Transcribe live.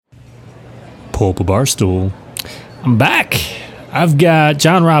Pull up a barstool. I'm back. I've got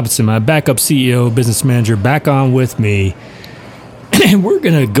John Robinson, my backup CEO, business manager, back on with me. And we're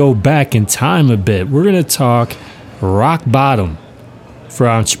going to go back in time a bit. We're going to talk rock bottom for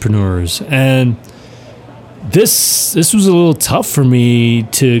entrepreneurs. And this was a little tough for me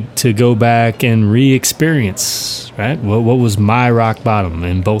to go back and re-experience, right? What was my rock bottom?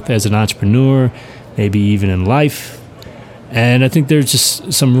 And both as an entrepreneur, maybe even in life. And I think there's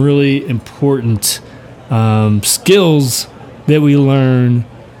just some really important skills that we learn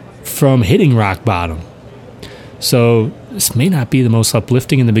from hitting rock bottom. So this may not be the most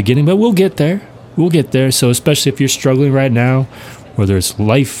uplifting in the beginning, but we'll get there. We'll get there. So especially if you're struggling right now, whether it's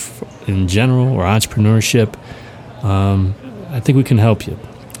life in general or entrepreneurship, I think we can help you.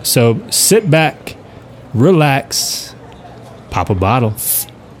 So sit back, relax, pop a bottle.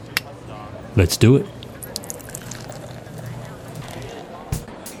 Let's do it.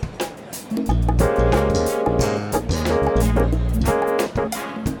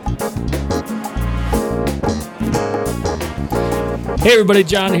 Hey everybody,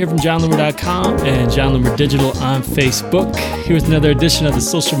 John here from johnloomer.com and John Loomer Digital on Facebook. Here with another edition of the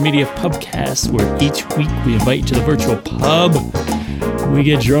Social Media Pubcast, where each week we invite you to the virtual pub. We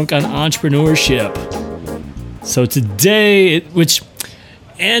get drunk on entrepreneurship. So today, which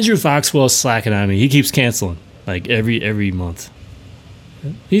Andrew Foxwell is slacking on me. He keeps canceling like every month.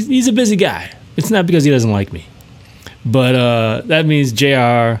 He's a busy guy. It's not because he doesn't like me. But that means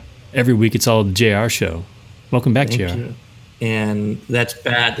JR, every week it's all the JR show. Welcome back, Thank JR. you. And that's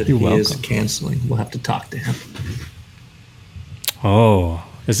bad that You're he welcome. is canceling. We'll have to talk to him. Oh.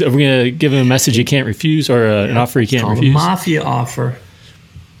 Are we going to give him a message he can't refuse, or an offer he can't refuse? A mafia offer.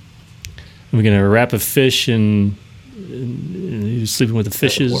 We're going to wrap a fish and he's sleeping with the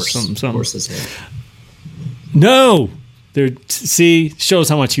fishes, something. Horse's head. No! See, shows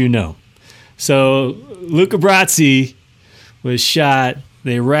how much you know. So Luca Brazzi was shot.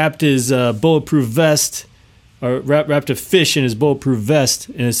 They wrapped his bulletproof vest, or wrapped a fish in his bulletproof vest,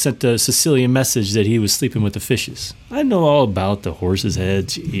 and it sent a Sicilian message that he was sleeping with the fishes. I know all about the horse's head.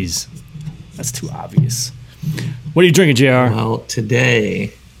 Jeez, that's too obvious. What are you drinking, JR? Well,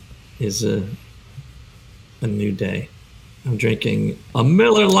 today is a new day. I'm drinking a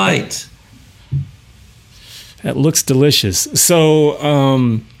Miller Lite. That looks delicious.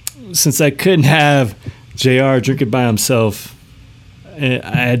 So, since I couldn't have JR drink it by himself, I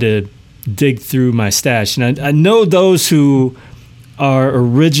had to dig through my stash. And I know those who are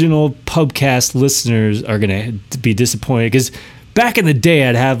original Pubcast listeners are going to be disappointed, because back in the day,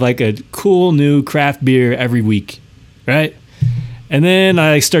 I'd have like a cool new craft beer every week, right? And then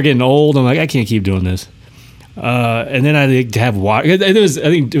I start getting old. I'm like, I can't keep doing this. And then I have water. I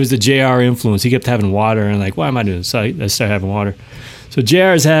think it was the JR influence. He kept having water, and like, why am I doing this? So I started having water. So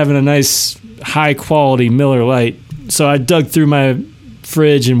JR is having a nice, high quality Miller Lite. So I dug through my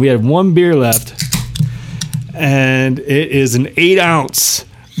fridge, and we had one beer left, and it is an 8-ounce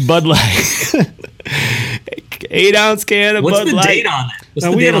Bud Light. 8-ounce can of Bud Light. What's the date on it? What's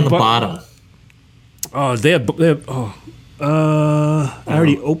the date on the bottom? Oh, they have I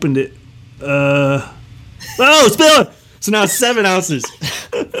already opened it. Oh, spill it! So now it's 7 ounces.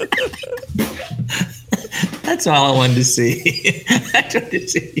 That's all I wanted to see. I wanted to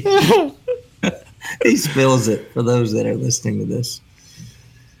see. He spills it for those that are listening to this.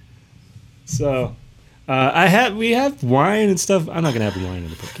 So, we have wine and stuff. I'm not gonna have wine in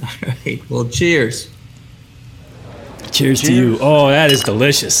the podcast. All right. Well, cheers. Cheers to you. Oh, that is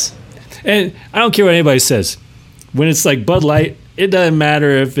delicious. And I don't care what anybody says. When it's like Bud Light, it doesn't matter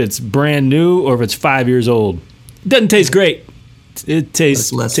if it's brand new or if it's 5 years old. It doesn't taste great. It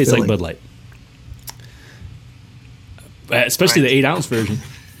tastes like Bud Light. Especially the 8-ounce version.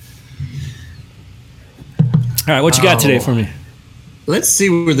 All right, what you got today for me? Let's see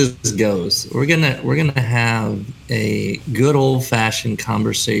where this goes. We're gonna have a good old-fashioned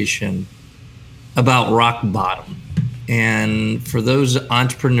conversation about rock bottom. And for those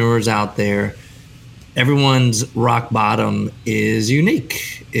entrepreneurs out there, everyone's rock bottom is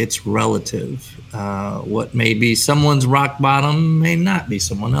unique. It's relative. What may be someone's rock bottom may not be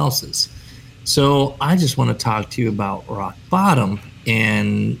someone else's. So I just want to talk to you about rock bottom.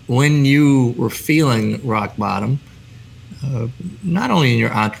 And when you were feeling rock bottom, not only in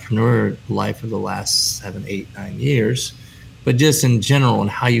your entrepreneur life of the last 7, 8, 9 years, but just in general and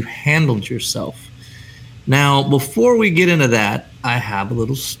how you handled yourself. Now, before we get into that, I have a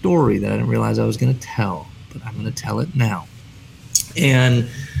little story that I didn't realize I was going to tell, but I'm going to tell it now. And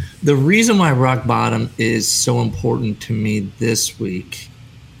the reason why rock bottom is so important to me this week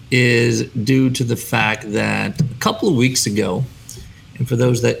is due to the fact that a couple of weeks ago, and for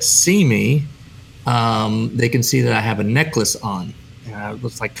those that see me, they can see that I have a necklace on. It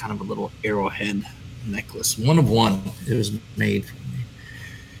looks like kind of a little arrowhead necklace, one of one. It was made for me.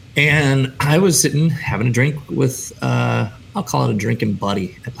 And I was sitting having a drink with, I'll call it a drinking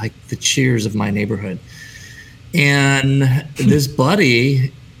buddy at like the Cheers of my neighborhood. And this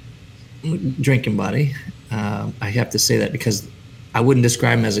buddy, drinking buddy, I have to say that because I wouldn't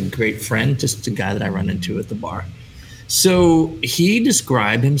describe him as a great friend, just a guy that I run into at the bar. So he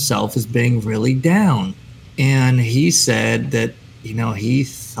described himself as being really down. And he said that, he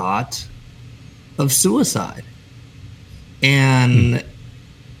thought of suicide. And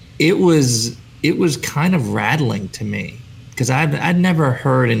it was kind of rattling to me because I'd never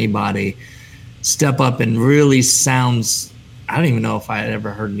heard anybody step up and really sounds, I don't even know if I had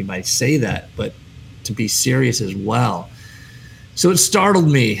ever heard anybody say that, but to be serious as well. So it startled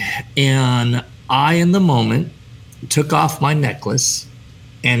me, and I, in the moment, took off my necklace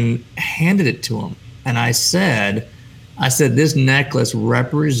and handed it to him. And I said, this necklace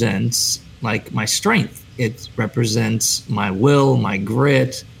represents like my strength. It represents my will, my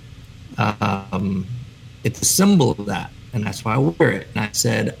grit. It's a symbol of that. And that's why I wear it. And I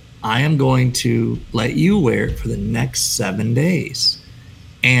said, I am going to let you wear it for the next 7 days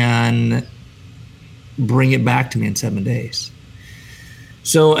and bring it back to me in 7 days.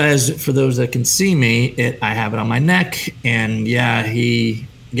 So as for those that can see me, I have it on my neck, and he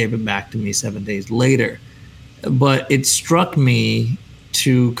gave it back to me 7 days later. But it struck me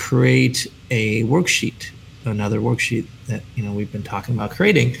to create a worksheet, another worksheet that we've been talking about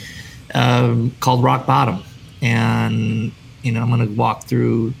creating, called Rock Bottom. And I'm going to walk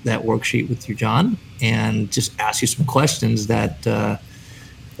through that worksheet with you, John, and just ask you some questions that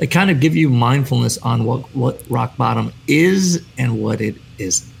kind of give you mindfulness on what rock bottom is and what it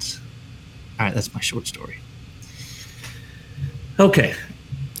isn't. All right, that's my short story. Okay.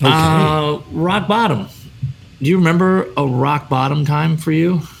 Rock bottom. Do you remember a rock bottom time for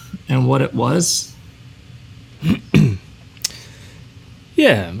you and what it was?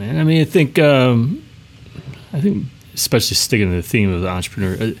 Yeah, man. I mean, I think especially sticking to the theme of the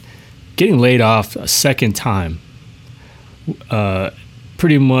entrepreneur, getting laid off a second time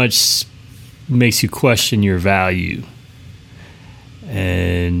pretty much makes you question your value,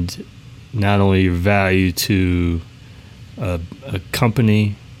 and not only your value to a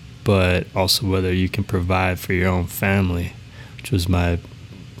company, but also whether you can provide for your own family, which was my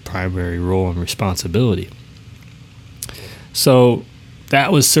primary role and responsibility. So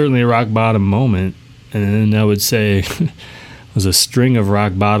that was certainly a rock bottom moment. And then I would say it was a string of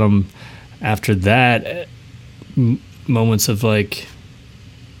rock bottom after that, moments of like,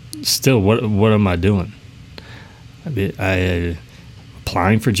 still, what am I doing? I mean,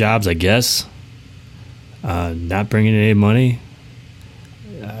 applying for jobs, I guess, not bringing in any money.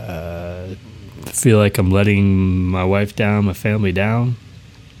 Feel like I'm letting my wife down, my family down.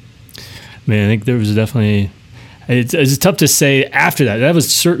 Man, I think there was definitely... It's tough to say after that. That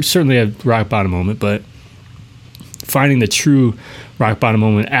was certainly a rock bottom moment, but finding the true rock bottom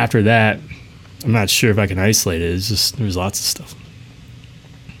moment after that, I'm not sure if I can isolate it. It's just, there's lots of stuff.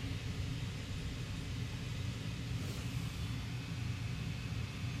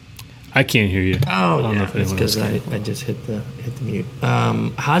 I can't hear you. Oh, yeah, that's because I just hit the mute.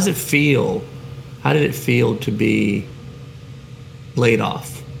 How does it feel? How did it feel to be laid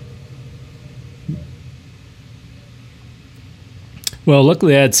off? Well,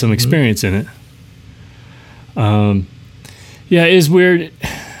 luckily I had some experience in it. Yeah, it is weird.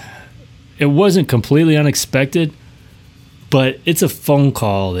 It wasn't completely unexpected, but it's a phone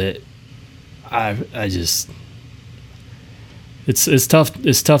call that I just... It's tough.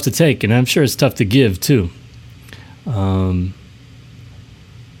 It's tough to take, and I'm sure it's tough to give too.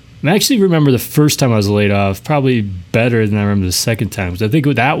 I actually remember the first time I was laid off probably better than I remember the second time, because I think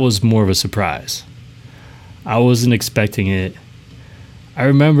that was more of a surprise. I wasn't expecting it. I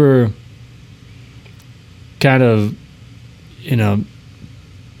remember kind of,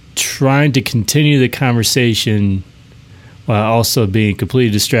 trying to continue the conversation while also being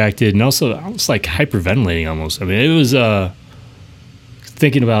completely distracted, and also almost like hyperventilating almost. I mean, it was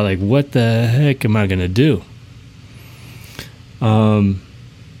thinking about like, what the heck am I going to do?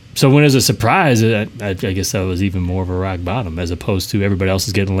 So when it was a surprise, I guess that was even more of a rock bottom, as opposed to everybody else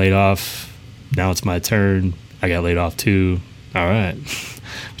is getting laid off. Now it's my turn. I got laid off too. All right.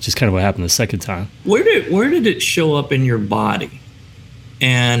 Which is kind of what happened the second time. Where did it show up in your body?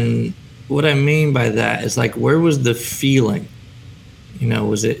 And what I mean by that is, like, where was the feeling?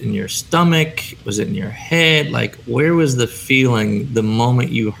 Was it in your stomach? Was it in your head? Like, where was the feeling the moment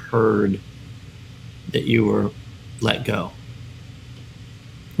you heard that you were let go?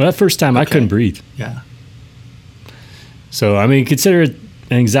 Well, that first time I couldn't breathe. Yeah. So, I mean, consider it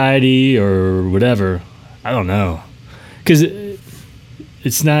anxiety or whatever. I don't know. Because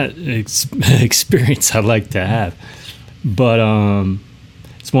it's not an experience I'd like to have. But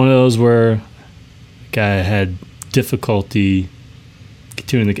it's one of those where like, I had difficulty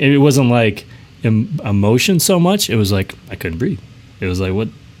continuing. It wasn't like emotion so much. It was like I couldn't breathe. It was like, what?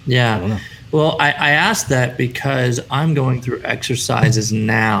 Yeah. I don't know. Well, I asked that because I'm going through exercises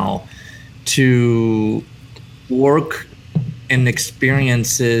now to work in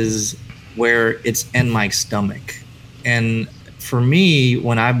experiences where it's in my stomach. And for me,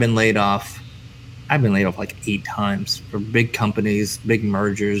 when I've been laid off like 8 times for big companies, big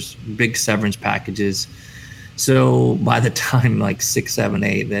mergers, big severance packages. So by the time like 6, 7,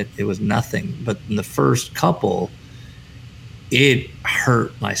 8, that it was nothing. But in the first couple, it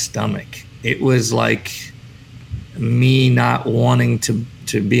hurt my stomach. It was like me not wanting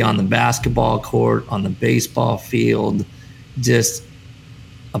to be on the basketball court, on the baseball field, just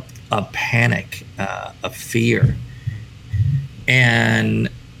a panic, a fear.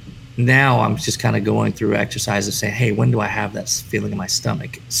 And now I'm just kind of going through exercises saying, hey, when do I have that feeling in my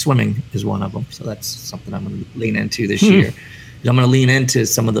stomach? Swimming is one of them. So that's something I'm going to lean into this year. I'm going to lean into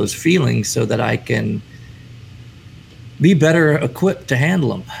some of those feelings so that I can be better equipped to handle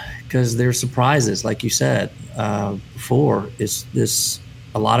them, because they're surprises, like you said before.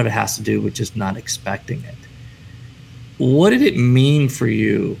 A lot of it has to do with just not expecting it. What did it mean for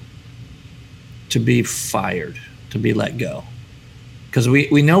you to be fired, to be let go? Because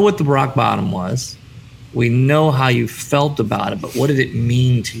we know what the rock bottom was. We know how you felt about it, but what did it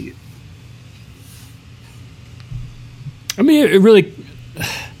mean to you? I mean, it really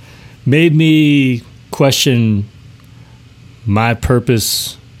made me question my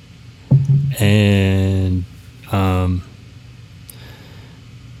purpose and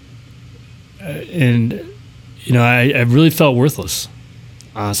you know, I really felt worthless,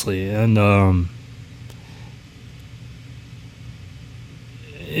 honestly, and to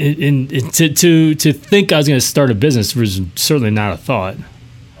think I was going to start a business was certainly not a thought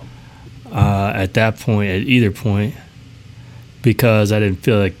at that point, at either point, because I didn't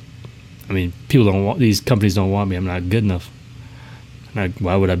feel like, I mean, these companies don't want me. I'm not good enough.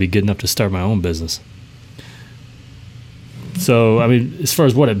 Why would I be good enough to start my own business? So, I mean, as far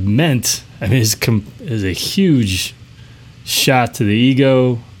as what it meant, I mean, it's a huge shot to the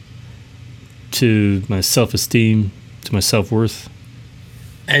ego, to my self-esteem, to my self-worth.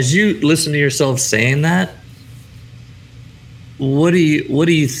 As you listen to yourself saying that, what do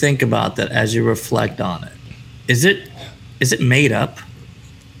you think about that as you reflect on it? Is it made up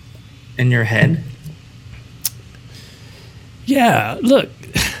in your head? Yeah,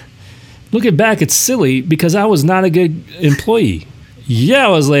 looking back, it's silly because I was not a good employee. Yeah, I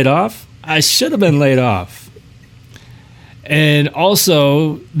was laid off. I should have been laid off. And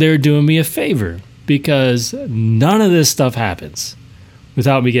also, they're doing me a favor because none of this stuff happens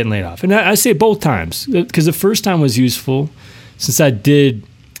without me getting laid off. And I say it both times, because the first time was useful since I did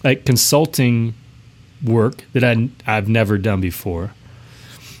like consulting work that I've never done before.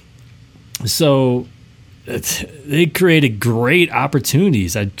 So they created great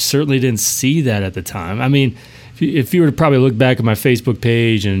opportunities. I certainly didn't see that at the time. I mean, if you were to probably look back at my Facebook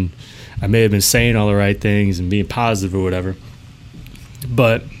page, and I may have been saying all the right things and being positive or whatever,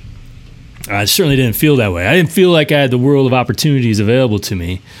 but I certainly didn't feel that way. I didn't feel like I had the world of opportunities available to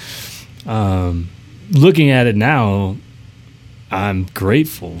me. Looking at it now, I'm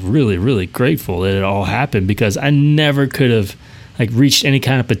grateful, really, really grateful that it all happened, because I never could have like reached any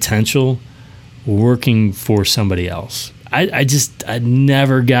kind of potential working for somebody else. I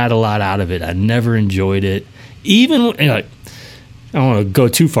never got a lot out of it. I never enjoyed it. Even, you know, I don't want to go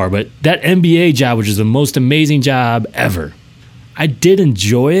too far, but that MBA job, which is the most amazing job ever, I did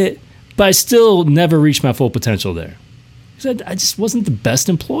enjoy it, but I still never reached my full potential there. I just wasn't the best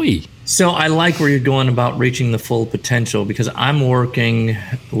employee. So I like where you're going about reaching the full potential, because I'm working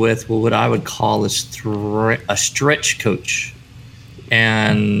with what I would call a stretch coach.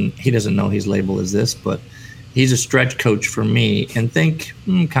 And he doesn't know he's labeled as this, but he's a stretch coach for me. And think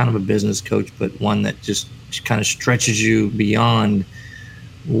kind of a business coach, but one that just kind of stretches you beyond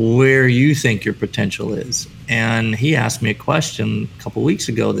where you think your potential is. And he asked me a question a couple weeks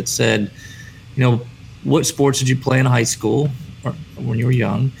ago that said, you know, what sports did you play in high school or when you were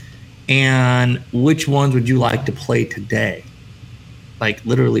young? And which ones would you like to play today? Like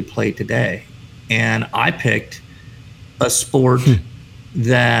literally play today. And I picked a sport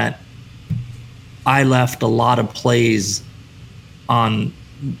that I left a lot of plays on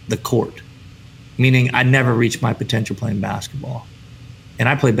the court, meaning I never reached my potential playing basketball. and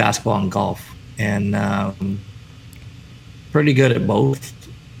I played basketball and golf, and pretty good at both,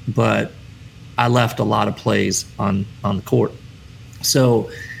 but I left a lot of plays on the court. So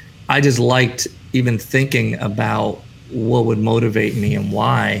I just liked even thinking about what would motivate me and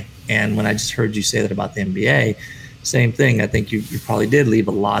why. And when I just heard you say that about the NBA, same thing. I think you probably did leave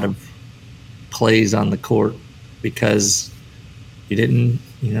a lot of plays on the court because you didn't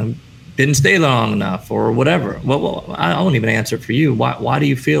stay long enough or whatever. Well, I won't even answer it for you. Why do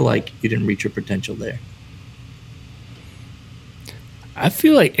you feel like you didn't reach your potential there? I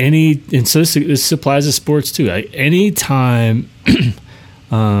feel like and so this applies to sports too. Any time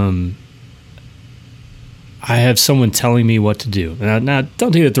I have someone telling me what to do. Now,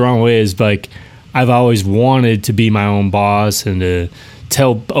 don't take it the wrong way. Is like I've always wanted to be my own boss and to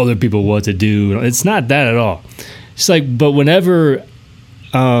tell other people what to do. It's not that at all. It's like, but whenever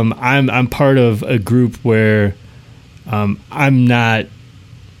I'm part of a group where I'm not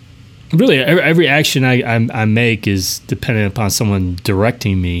really every action I make is dependent upon someone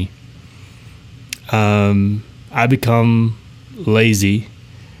directing me. I become lazy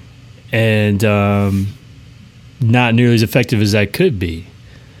and not nearly as effective as I could be.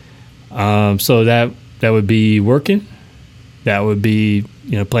 So that would be working. That would be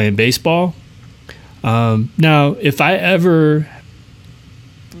playing baseball. Now, if I ever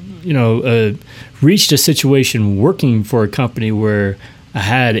reached a situation working for a company where I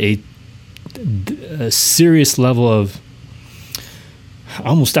had a serious level of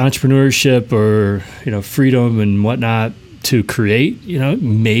almost entrepreneurship or freedom and whatnot to create,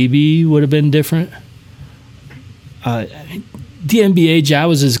 maybe would have been different. The NBA job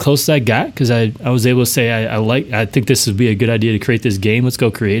was as close as I got because I was able to say I think this would be a good idea to create this game. Let's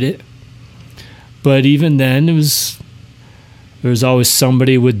go create it. But even then, there was always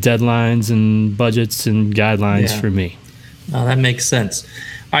somebody with deadlines and budgets and guidelines for me. Oh, that makes sense.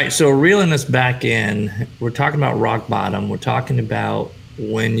 All right, so reeling this back in, we're talking about rock bottom. We're talking about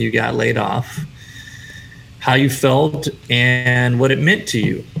when you got laid off, how you felt, and what it meant to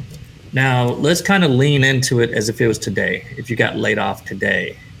you. Now, let's kind of lean into it as if it was today, if you got laid off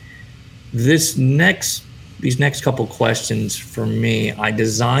today. These next couple questions for me, I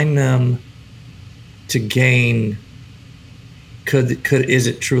designed them to gain, is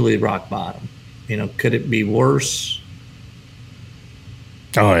it truly rock bottom? Could it be worse?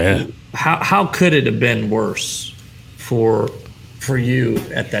 Oh yeah. How could it have been worse for you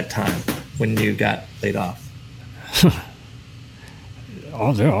at that time when you got laid off?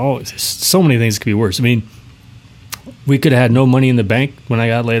 There are always so many things could be worse. I mean, we could have had no money in the bank when I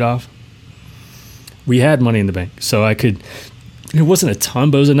got laid off. We had money in the bank, so it wasn't a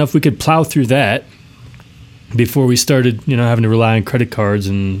ton, but it was enough we could plow through that before we started, having to rely on credit cards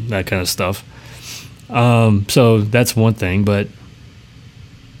and that kind of stuff. So that's one thing, but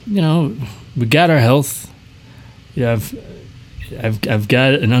we got our health. I've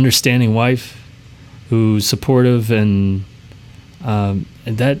got an understanding wife who's supportive, and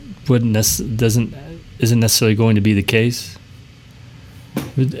that isn't necessarily going to be the case.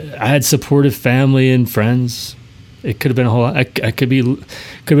 I had supportive family and friends. It could have been a whole lot. I could have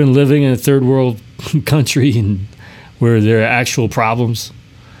been living in a third world country and where there are actual problems.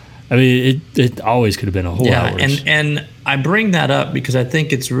 I mean, it always could have been a whole lot worse. And I bring that up because I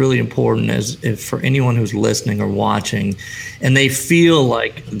think it's really important if for anyone who's listening or watching, and they feel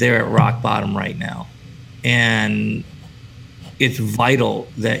like they're at rock bottom right now, and it's vital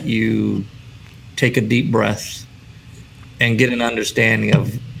that you take a deep breath and get an understanding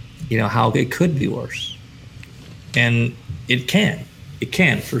of, how it could be worse. And it can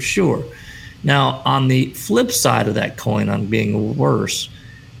for sure. Now, on the flip side of that coin, on being worse,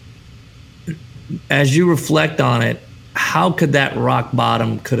 as you reflect on it, how could that rock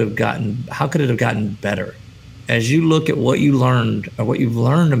bottom how could it have gotten better? As you look at what you learned or what you've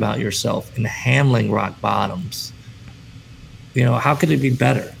learned about yourself in handling rock bottoms, how could it be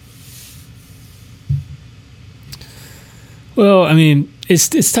better? Well, I mean, it's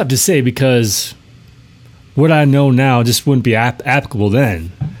tough to say because what I know now just wouldn't be applicable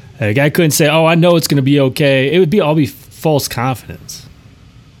then. Like, I couldn't say, "Oh, I know it's going to be okay." It would be all false confidence.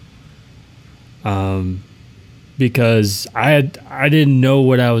 Because I didn't know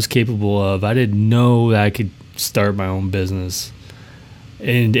what I was capable of. I didn't know that I could start my own business,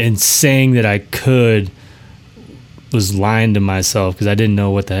 and saying that I could was lying to myself because I didn't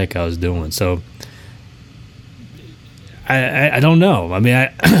know what the heck I was doing. So I don't know. I mean,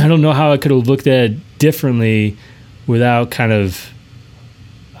 I don't know how I could have looked at it differently without kind of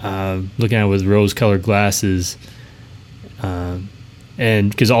looking at it with rose-colored glasses. And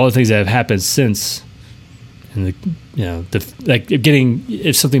because all the things that have happened since And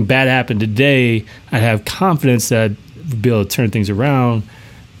if something bad happened today, I'd have confidence that I'd be able to turn things around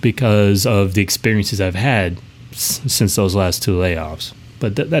because of the experiences I've had since those last 2 layoffs.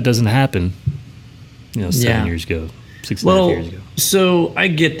 But that doesn't happen, 7 years ago, 6.5 years ago. So I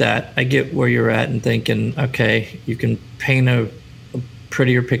get that. I get where you're at and thinking, okay, you can paint a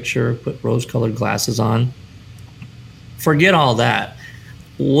prettier picture, put rose-colored glasses on. Forget all that.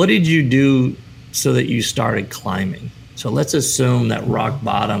 What did you do so that you started climbing? So let's assume that rock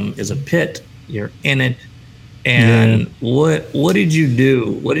bottom is a pit. You're in it. And what did you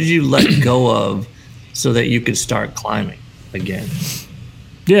do? What did you let go of so that you could start climbing again?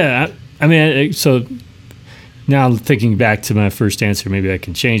 Yeah. I mean, so now thinking back to my first answer, maybe I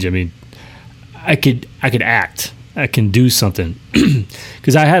can change. I mean, I could act. I can do something.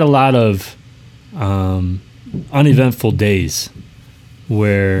 Because I had a lot of uneventful days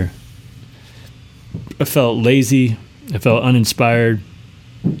where I felt lazy. I felt uninspired.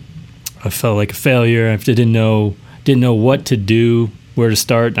 I felt like a failure. I didn't know what to do, where to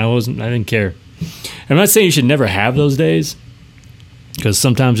start. I didn't care. I'm not saying you should never have those days, because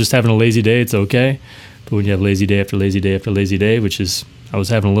sometimes just having a lazy day, it's okay. But when you have lazy day after lazy day after lazy day, I was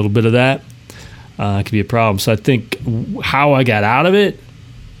having a little bit of that, it could be a problem. So I think how I got out of it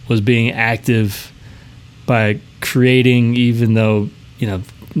was being active by creating, even though,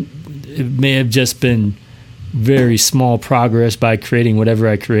 it may have just been very small progress by creating whatever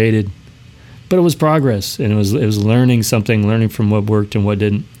I created. But it was progress, and it was learning something, learning from what worked and what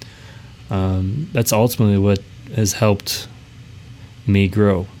didn't. That's ultimately what has helped me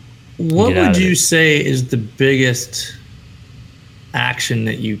grow. What would you say is the biggest action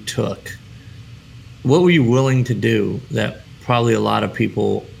that you took? What were you willing to do that probably a lot of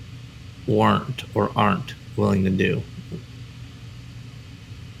people weren't or aren't willing to do?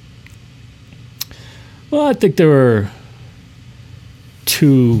 Well, I think there were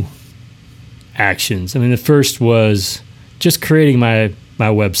 2 actions. I mean, the first was just creating my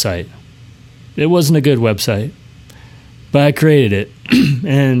website. It wasn't a good website, but I created it,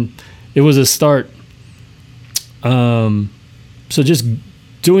 and it was a start. So just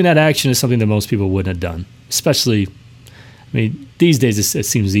doing that action is something that most people wouldn't have done, especially, I mean, these days it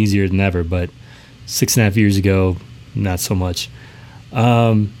seems easier than ever, but 6.5 years ago, not so much.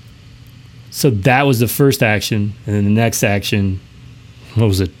 So that was the first action, and then the next action, what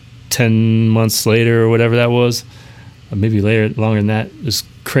was it, 10 months later or whatever that was, or maybe longer than that, was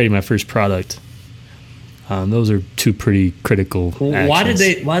creating my first product. Those are 2 pretty critical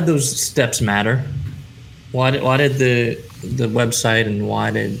actions. Why did those steps matter? Why did the website and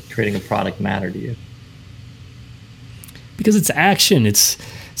why did creating a product matter to you? Because it's action. It's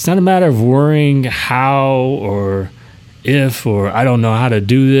not a matter of worrying how or if, or I don't know how to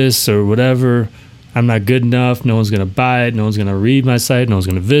do this or whatever. I'm not good enough. No one's going to buy it. No one's going to read my site. No one's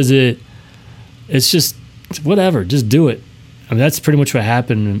going to visit. It's just whatever. Just do it. I mean, that's pretty much what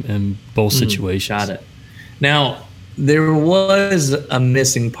happened in both situations. Got it. Now, there was a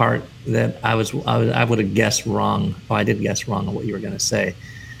missing part that I would have guessed wrong. Well, I did guess wrong on what you were going to say.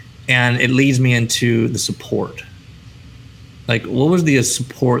 And it leads me into the support. Like, what was the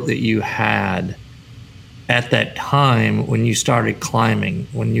support that you had at that time when you started climbing,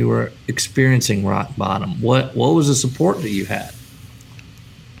 when you were experiencing rock bottom? What was the support that you had?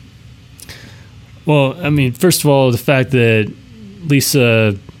 Well, I mean, first of all, the fact that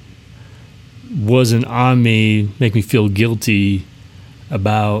Lisa wasn't on me make me feel guilty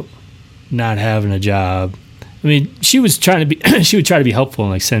about not having a job. I mean, she would try to be helpful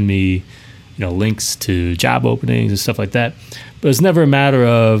and like send me, links to job openings and stuff like that. But it's never a matter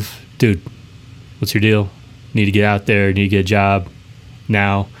of, dude, what's your deal? Need to get out there, need to get a job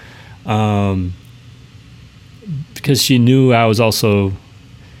now. Because she knew I was also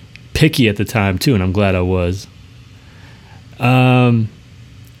picky at the time too, and I'm glad I was.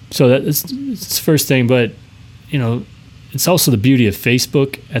 So that's the first thing, but it's also the beauty of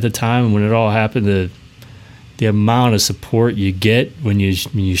Facebook at the time when it all happened. The amount of support you get when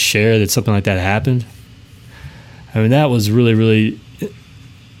you share that something like that happened. I mean, that was really, really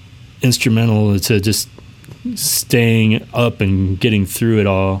instrumental to just staying up and getting through it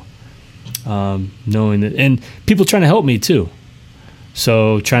all. Knowing that, and people trying to help me too.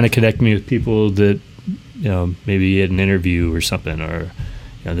 So trying to connect me with people that maybe had an interview or something, or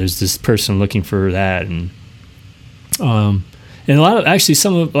there's this person looking for that, and a lot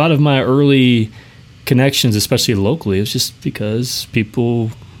of my early connections, especially locally, it was just because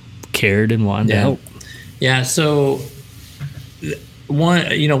people cared and wanted to help. Yeah. So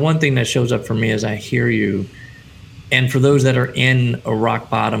one thing that shows up for me as I hear you, and for those that are in a rock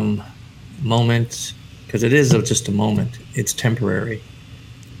bottom moment, because it is just a moment. It's temporary.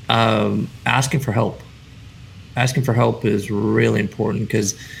 Asking for help. Asking for help is really important,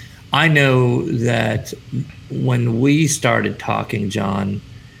 because I know that when we started talking, John,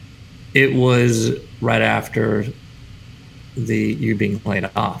 it was right after you being laid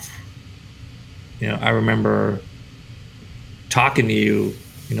off. I remember talking to you,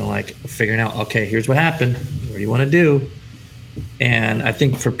 like figuring out, okay, here's what happened. What do you want to do? And I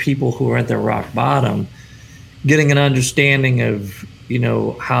think for people who are at their rock bottom, getting an understanding of,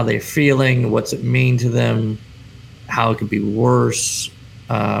 how they're feeling, what's it mean to them, how it could be worse,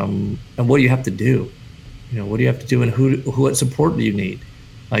 and what do you have to do? What do you have to do, and what support do you need?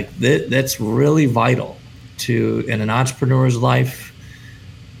 Like that's really vital in an entrepreneur's life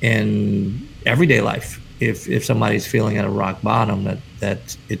and everyday life. If somebody's feeling at a rock bottom,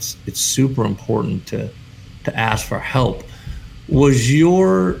 that it's super important to ask for help. Was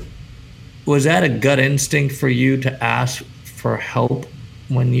that a gut instinct for you to ask for help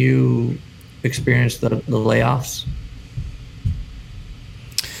when you experienced the layoffs?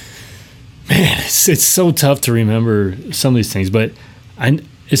 Man, it's so tough to remember some of these things, but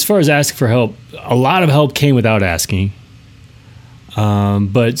as far as asking for help, a lot of help came without asking.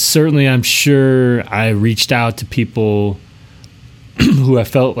 But certainly I'm sure I reached out to people who I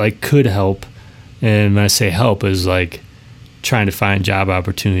felt like could help. And when I say help, is like trying to find job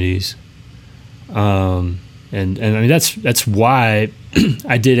opportunities. And I mean, that's why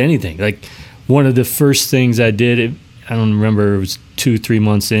I did anything. Like one of the first things I did, I don't remember, it was 2-3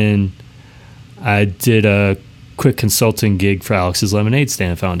 months in, I did a quick consulting gig for Alex's Lemonade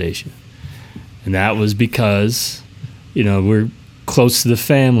Stand Foundation. And that was because, we're close to the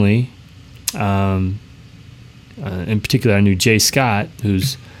family. In particular, I knew Jay Scott,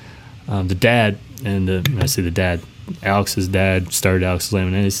 who's the dad, and when I say the dad, Alex's dad started Alex's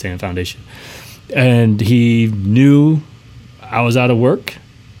Lemonade Stand Foundation. And he knew I was out of work,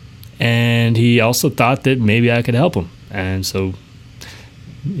 and he also thought that maybe I could help him. And so,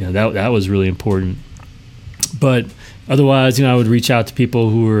 that was really important. But otherwise, I would reach out to people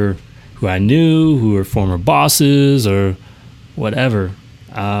who I knew, who were former bosses or whatever.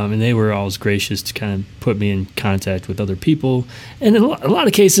 And they were always gracious to kind of put me in contact with other people. And in a lot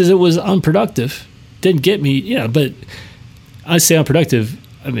of cases, it was unproductive. Didn't get me, but I say unproductive.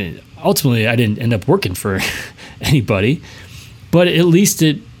 I mean, ultimately, I didn't end up working for anybody. But at least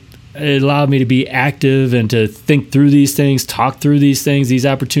it allowed me to be active and to think through these things, talk through these things, these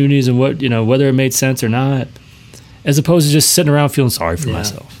opportunities, and what, whether it made sense or not, as opposed to just sitting around feeling sorry for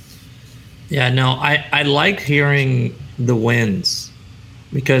myself. Yeah, no, I like hearing the wins,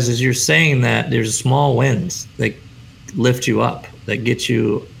 because as you're saying that, there's small wins that lift you up, that get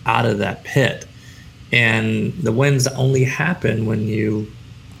you out of that pit. And the wins only happen when you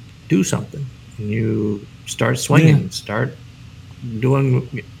do something, when you start swinging, start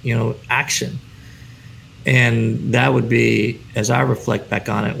doing, action. And that would be, as I reflect back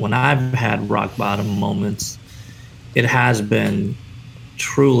on it, when I've had rock bottom moments, it has been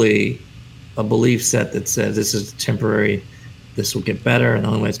truly a belief set that says this is temporary, this will get better, and the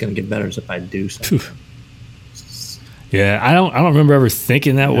only way it's going to get better is if I do something. Yeah, I don't remember ever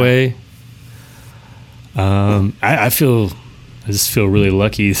thinking that way. I just feel really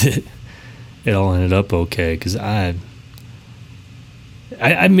lucky that it all ended up okay, because I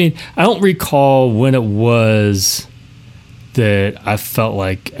mean, I don't recall when it was that I felt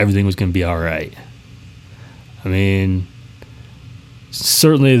like everything was going to be all right. I mean,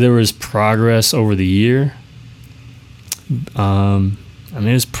 certainly there was progress over the year. I mean,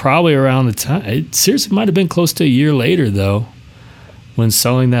 it was probably around the time, it seriously might have been close to a year later, though, when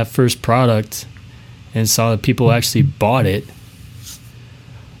selling that first product and saw that people actually bought it,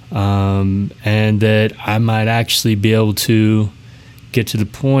 and that I might actually be able to get to the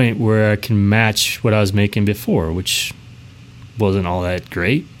point where I can match what I was making before, which wasn't all that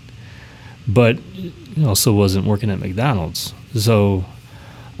great, but also wasn't working at McDonald's. So,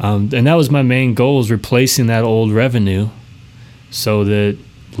 and that was my main goal, is replacing that old revenue so that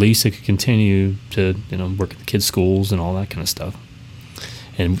Lisa could continue to, work at the kids' schools and all that kind of stuff.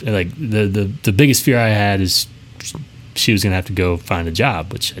 And like the biggest fear I had is she was going to have to go find a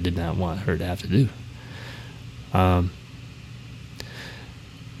job, which I did not want her to have to do.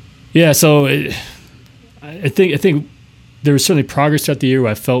 Yeah, so I think there was certainly progress throughout the year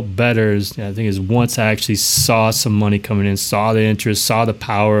where I felt better. Is once I actually saw some money coming in, saw the interest, saw the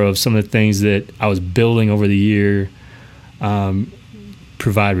power of some of the things that I was building over the year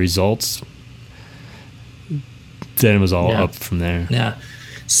provide results, then it was all up from there. Yeah.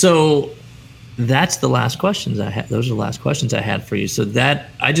 So that's the last questions I had. Those are the last questions I had for you. So that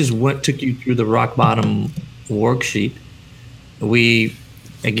I just took you through the rock bottom worksheet. We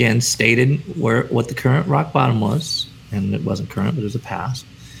again stated what the current rock bottom was, and it wasn't current, but it was the past.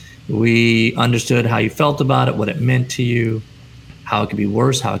 We understood how you felt about it, what it meant to you, how it could be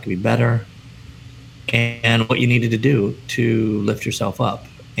worse, how it could be better, and what you needed to do to lift yourself up,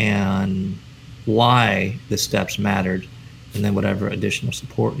 and why the steps mattered, and then whatever additional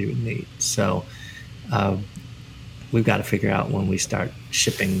support you would need. So we've got to figure out when we start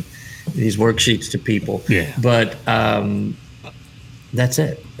shipping these worksheets to people. Yeah. But that's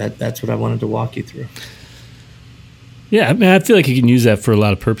it. That's what I wanted to walk you through. Yeah, I mean, I feel like you can use that for a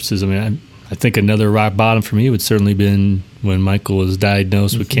lot of purposes. I mean, I think another rock bottom for me would certainly been when Michael was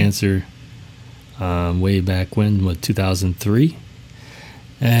diagnosed with cancer way back when, 2003?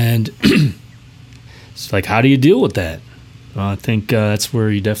 And it's like, how do you deal with that? I think that's where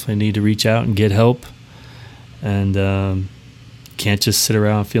you definitely need to reach out and get help. And can't just sit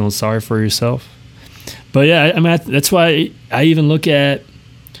around feeling sorry for yourself. But yeah, I mean, that's why I even look at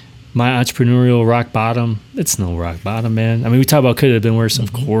my entrepreneurial rock bottom. It's no rock bottom, man. I mean, we talk about could have been worse,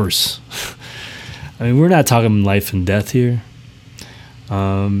 of course. I mean, we're not talking life and death here.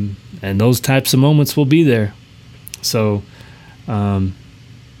 And those types of moments will be there. So that's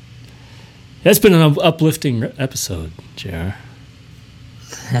been an uplifting episode, JR.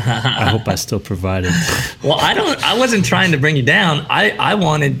 I hope I still provided. Well, I wasn't trying to bring you down. I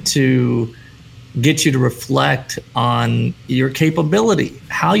wanted to get you to reflect on your capability.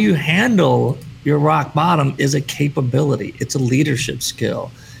 How you handle your rock bottom is a capability. It's a leadership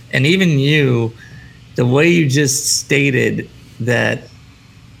skill. And even you, the way you just stated that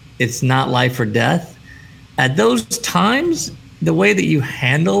it's not life or death, at those times, the way that you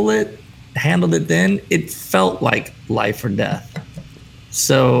handled it then, it felt like life or death.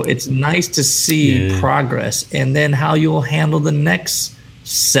 So it's nice to see progress, and then how you'll handle the next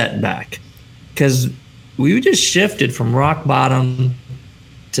setback. Because we just shifted from rock bottom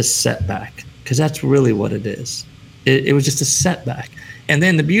to setback, because that's really what it is. It was just a setback. And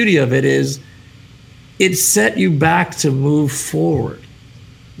then the beauty of it is it set you back to move forward.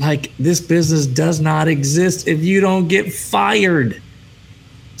 Like, this business does not exist if you don't get fired.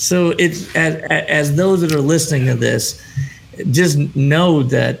 So it's as those that are listening to this, just know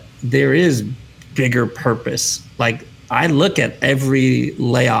that there is bigger purpose. Like, I look at every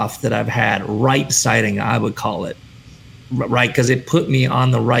layoff that I've had, right siding, I would call it, right? Because it put me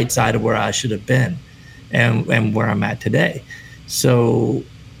on the right side of where I should have been and where I'm at today. So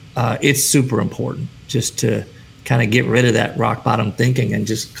it's super important just to kind of get rid of that rock bottom thinking and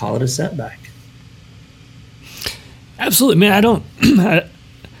just call it a setback. Absolutely, man.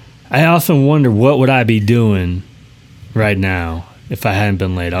 I often wonder what would I be doing right now if I hadn't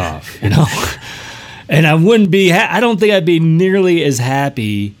been laid off, you know? And I wouldn't be, I don't think I'd be nearly as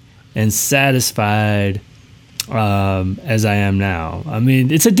happy and satisfied as I am now. I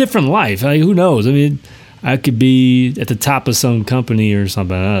mean, it's a different life. Like, who knows? I mean, I could be at the top of some company or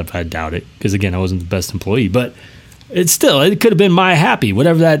something. I doubt it, because again, I wasn't the best employee. But it could have been my happy,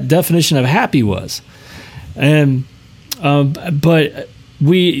 whatever that definition of happy was. And but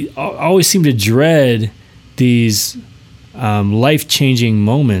we always seem to dread these life-changing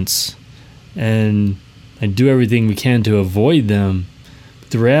moments and do everything we can to avoid them.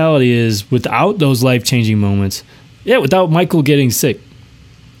 But the reality is, without those life-changing moments, without Michael getting sick,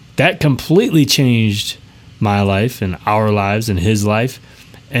 that completely changed my life and our lives and his life,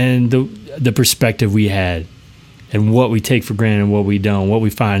 and the perspective we had and what we take for granted and what we don't, what we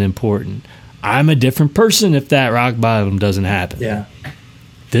find important. I'm a different person if that rock bottom doesn't happen. Yeah.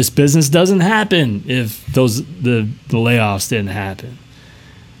 This business doesn't happen if the layoffs didn't happen.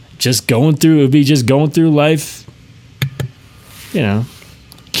 It'd be just going through life,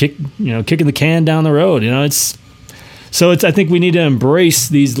 kicking the can down the road. I think we need to embrace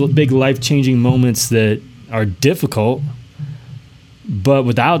these big life-changing moments that are difficult, but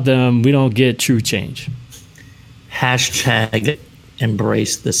without them, we don't get true change. Hashtag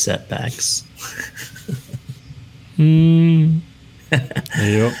embrace the setbacks.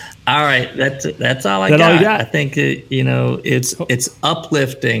 Yep. All right, that's all I got. All you got? I think it's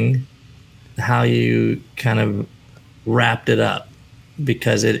uplifting how you kind of wrapped it up,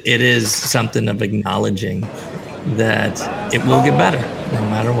 because it is something of acknowledging that it will get better no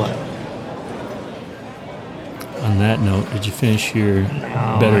matter what. On that note, did you finish your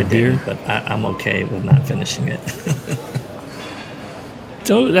better beer? But I'm okay with not finishing it.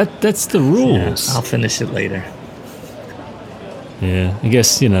 So that's the rules. Yeah, I'll finish it later. Yeah, I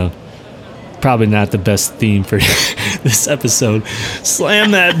guess, probably not the best theme for this episode.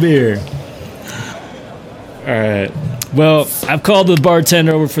 Slam that beer. All right. Well, I've called the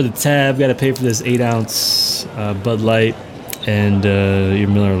bartender over for the tab. Got to pay for this 8-ounce Bud Light and your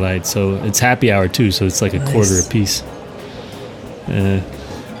Miller Lite. So it's happy hour too. So it's like a quarter a piece.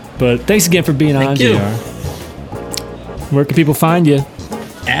 But thanks again for being on, JR. Where can people find you?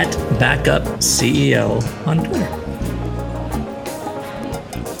 At Backup CEO on Twitter.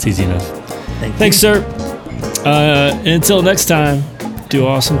 It's easy enough. Thanks, sir. Until next time, do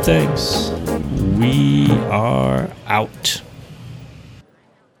awesome things. We are out.